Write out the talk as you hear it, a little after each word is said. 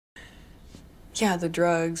Yeah, the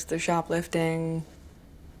drugs, the shoplifting,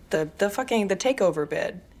 the takeover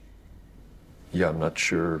bid. Yeah, I'm not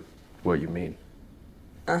sure what you mean.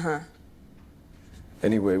 Uh-huh.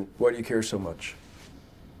 Anyway, why do you care so much?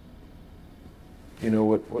 You know,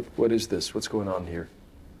 what is this? What's going on here?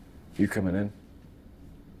 You coming in?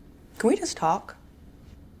 Can we just talk?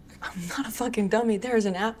 I'm not a fucking dummy. There's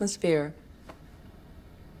an atmosphere.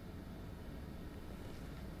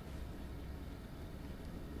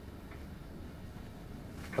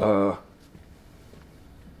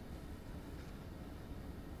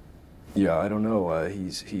 Yeah, I don't know.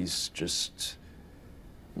 He's just,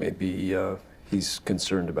 maybe, he's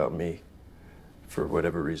concerned about me for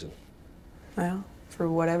whatever reason. Well, for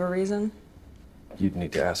whatever reason. You'd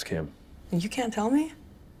need to ask him. You can't tell me?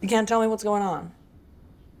 You can't tell me what's going on?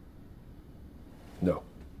 No.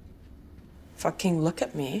 Fucking look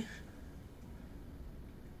at me.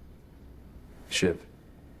 Shiv,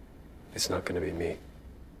 it's not gonna be me.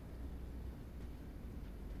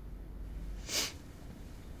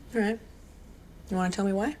 All right. You want to tell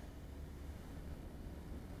me why?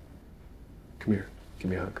 Come here.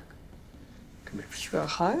 Give me a hug. Come here. You a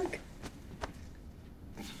hug?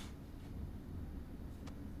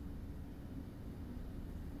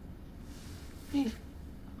 Hey.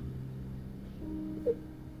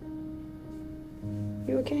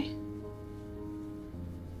 You okay?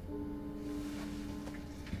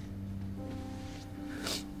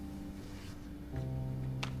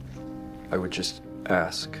 I would just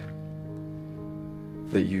ask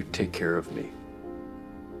that you take care of me.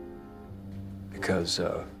 Because,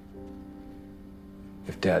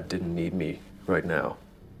 if Dad didn't need me right now,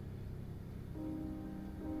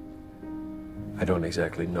 I don't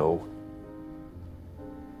exactly know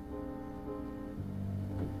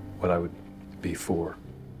what I would be for.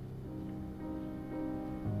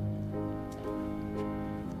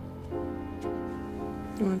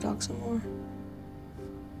 You want to talk some more?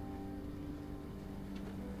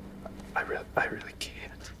 I really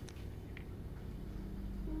can't.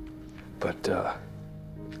 But,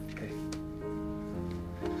 hey,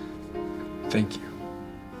 thank you.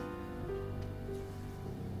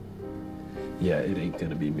 Yeah, it ain't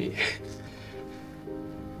gonna be me.